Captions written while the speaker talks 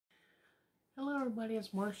everybody,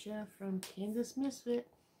 it's Marcia from Kansas Misfit,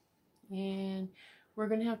 and we're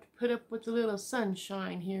going to have to put up with a little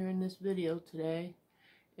sunshine here in this video today.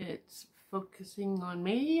 It's focusing on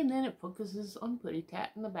me, and then it focuses on puttytat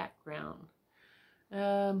in the background.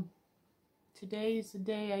 Today is the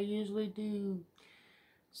day I usually do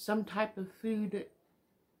some type of food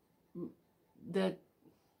that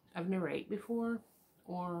I've never ate before,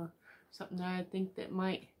 or something that I think that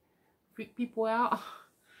might freak people out.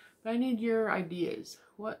 But I need your ideas.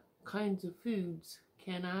 What kinds of foods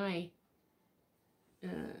can I,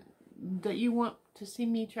 that you want to see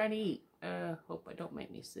me try to eat? Hope I don't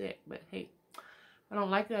make me sick, but hey, if I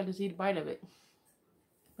don't like it, I'll just eat a bite of it.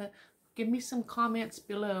 But give me some comments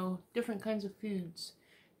below, different kinds of foods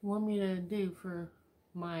you want me to do for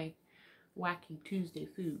my wacky Tuesday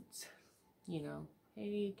foods. You know,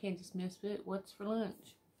 hey Kansas Misfit, what's for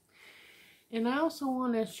lunch? And I also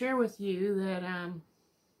want to share with you that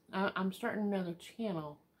I'm starting another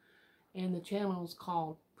channel, and the channel is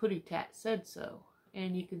called Puttytat Said So,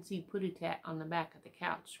 and you can see Puttytat on the back of the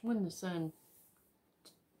couch when the sun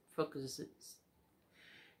focuses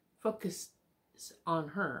on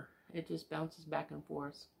her. It just bounces back and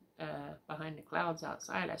forth behind the clouds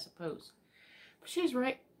outside, I suppose. But she's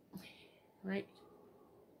right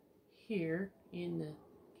here in the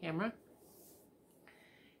camera,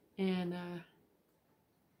 and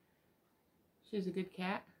she's a good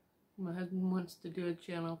cat. My husband wants to do a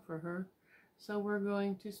channel for her, so we're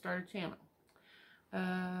going to start a channel.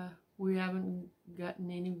 We haven't gotten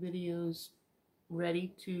any videos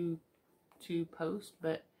ready to post,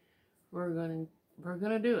 but we're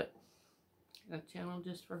gonna do it. A channel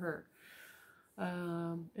just for her.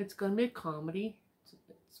 It's gonna be a comedy.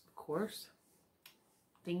 It's of course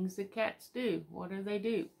things that cats do. What do they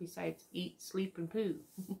do besides eat, sleep, and poo?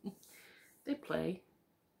 They play.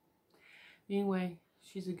 Anyway,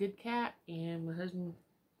 she's a good cat, and my husband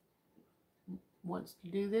wants to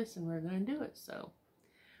do this, and we're going to do it. So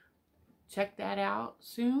check that out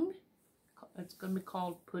soon. It's going to be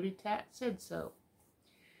called Puttytat Said So.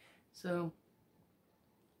 So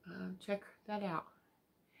check that out.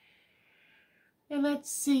 And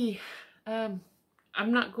let's see. I'm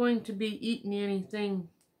not going to be eating anything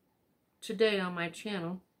today on my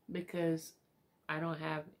channel because I don't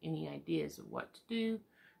have any ideas of what to do.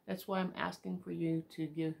 That's why I'm asking for you to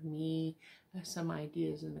give me some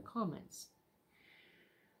ideas in the comments.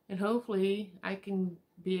 And hopefully I can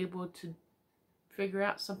be able to figure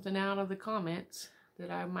out something out of the comments that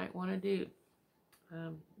I might want to do.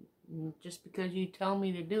 Just because you tell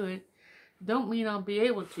me to do it, don't mean I'll be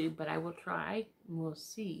able to, but I will try, and we'll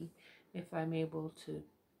see if I'm able to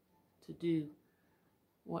do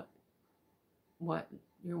what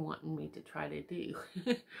you're wanting me to try to do.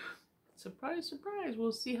 Surprise, surprise,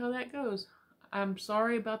 we'll see how that goes. I'm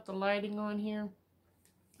sorry about the lighting on here.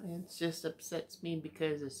 It just upsets me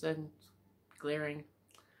because the sun's glaring.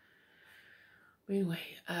 But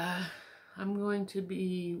anyway, I'm going to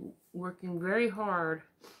be working very hard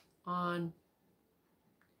on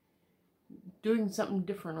doing something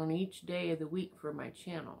different on each day of the week for my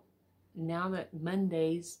channel. Now that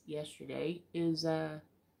Mondays, yesterday, is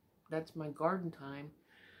that's my garden time,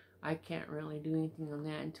 I can't really do anything on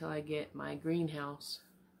that until I get my greenhouse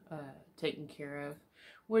taken care of,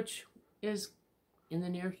 which is in the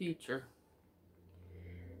near future.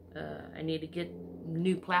 I need to get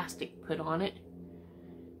new plastic put on it,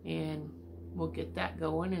 and we'll get that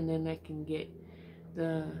going, and then I can get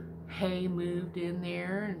the hay moved in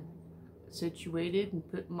there and situated,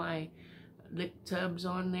 and put my lick tubs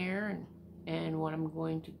on there, and what I'm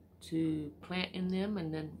going to plant in them,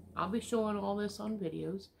 and then I'll be showing all this on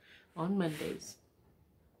videos on Mondays.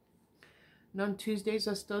 And on Tuesdays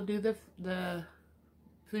I still do the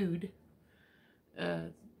food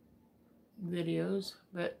videos,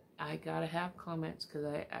 but I gotta have comments because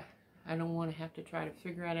I don't want to have to try to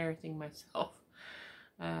figure out everything myself.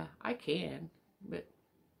 I can, but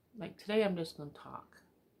like today I'm just gonna talk.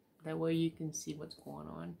 That way you can see what's going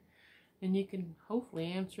on, and you can hopefully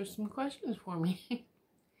answer some questions for me.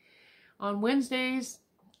 On Wednesdays,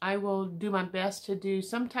 I will do my best to do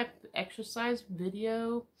some type of exercise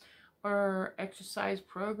video or exercise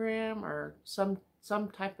program, or some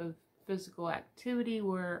type of physical activity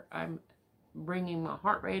where I'm bringing my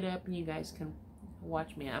heart rate up and you guys can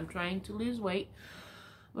watch me. I'm trying to lose weight.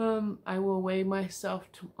 I will weigh myself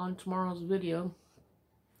on tomorrow's video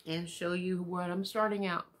and show you what I'm starting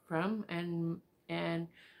out from, and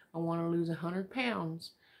I want to lose 100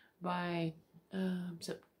 pounds by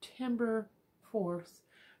September 4th,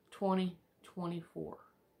 2024,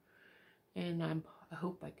 and I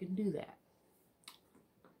hope I can do that.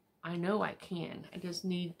 I know I can. I just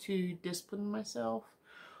need to discipline myself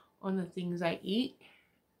on the things I eat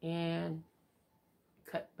and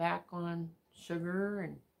cut back on sugar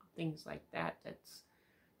and things like that.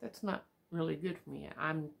 That's not really good for me.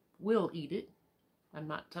 I will eat it. I'm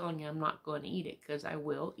not telling you I'm not going to eat it, because I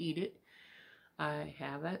will eat it. I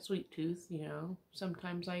have that sweet tooth, you know.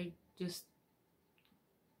 Sometimes I just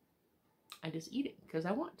eat it because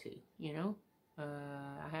I want to, you know.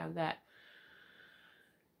 I have that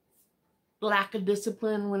lack of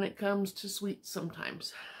discipline when it comes to sweets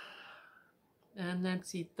sometimes. And then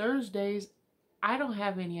see, Thursdays, I don't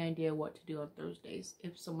have any idea what to do on Thursdays.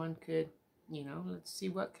 If someone could, you know, let's see,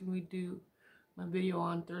 what can we do my video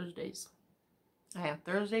on Thursdays. I have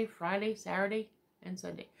Thursday, Friday, Saturday, and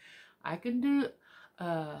Sunday. I can do,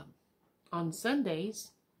 on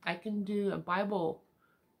Sundays, I can do a Bible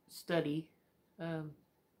study,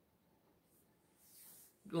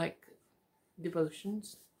 like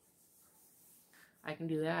devotions. I can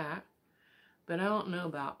do that. But I don't know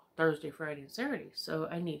about Thursday, Friday, and Saturday, so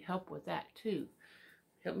I need help with that too.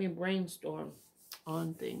 Help me brainstorm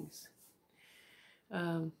on things.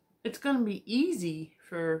 It's going to be easy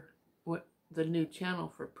for the new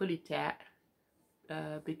channel for puttytat,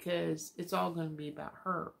 because it's all going to be about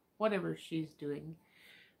her. Whatever she's doing,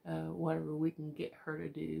 whatever we can get her to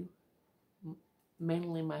do.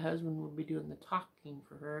 Mainly my husband will be doing the talking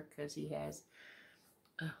for her, because he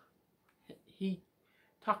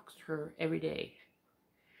talks to her every day.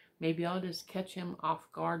 Maybe I'll just catch him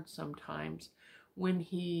off guard sometimes when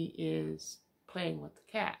he is playing with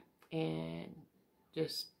the cat and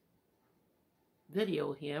just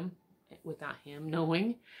video him without him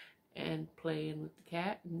knowing and playing with the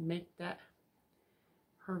cat and make that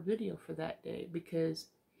her video for that day, because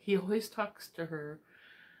he always talks to her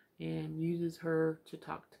and uses her to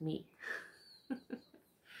talk to me.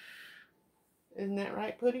 Isn't that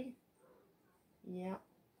right, Putty? Yeah,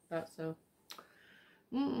 thought so.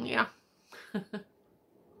 Yeah.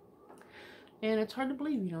 And it's hard to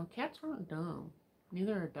believe, you know, cats aren't dumb.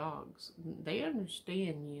 Neither are dogs. They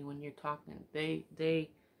understand you when you're talking. They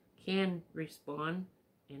can respond,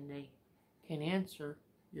 and they can answer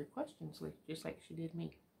your questions, just like she did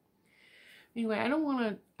me. Anyway, I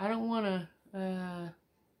don't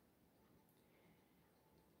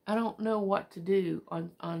know what to do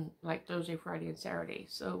on like Thursday, Friday, and Saturday.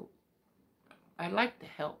 So I like to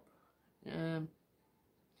help.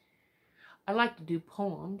 I like to do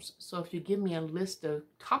poems. So if you give me a list of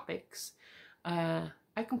topics, I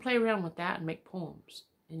can play around with that and make poems.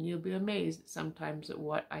 And you'll be amazed sometimes at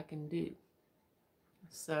what I can do.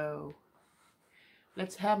 So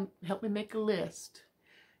let's help me make a list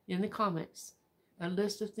in the comments. A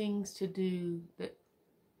list of things to do that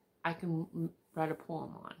I can write a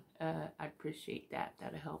poem on. I'd appreciate that.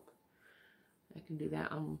 That'll help. I can do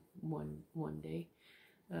that on one day.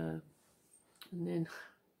 And then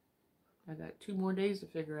I got 2 more days to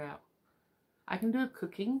figure out. I can do a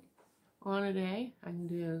cooking on a day. I can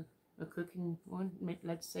do a cooking one.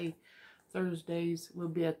 Let's say Thursdays will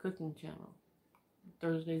be a cooking channel.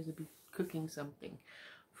 Thursdays will be cooking something.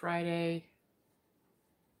 Friday,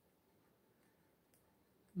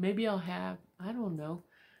 maybe I'll have, I don't know,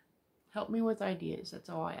 help me with ideas. That's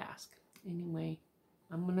all I ask. Anyway,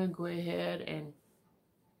 I'm going to go ahead and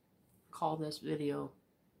call this video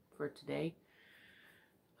for today.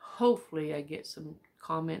 Hopefully I get some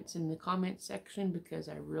comments in the comment section, because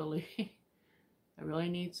I really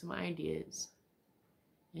need some ideas.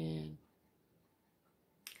 And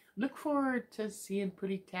look forward to seeing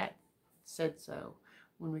puttytat said so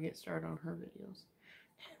when we get started on her videos.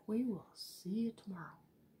 And we will see you tomorrow.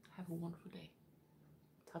 Have a wonderful day.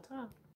 Ta-ta.